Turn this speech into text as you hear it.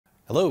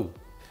Hello,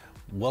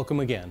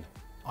 welcome again.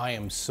 I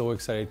am so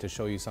excited to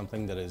show you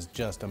something that is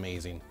just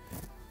amazing.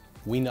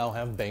 We now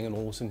have Bang &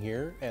 Olufsen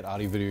here at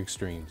Audio Video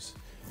Extremes.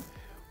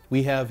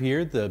 We have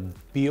here the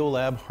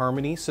BioLab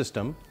Harmony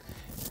system,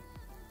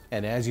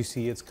 and as you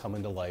see, it's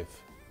coming to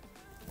life.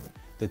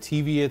 The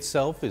TV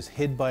itself is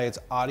hid by its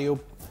audio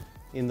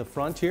in the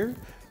front here,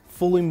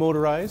 fully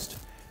motorized.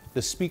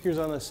 The speakers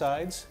on the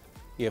sides,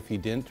 if you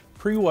didn't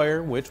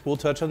pre-wire, which we'll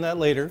touch on that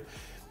later,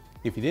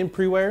 if you didn't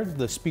pre-wire,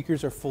 the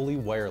speakers are fully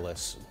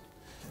wireless.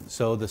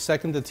 So the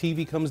second the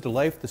TV comes to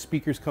life, the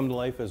speakers come to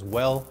life as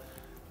well.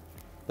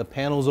 The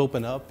panels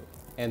open up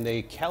and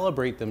they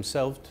calibrate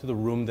themselves to the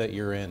room that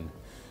you're in.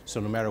 So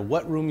no matter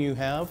what room you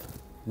have,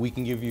 we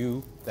can give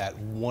you that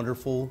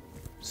wonderful,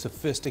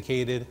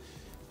 sophisticated,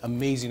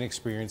 amazing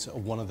experience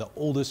of one of the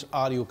oldest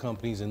audio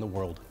companies in the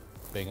world,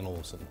 Bang &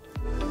 Olufsen.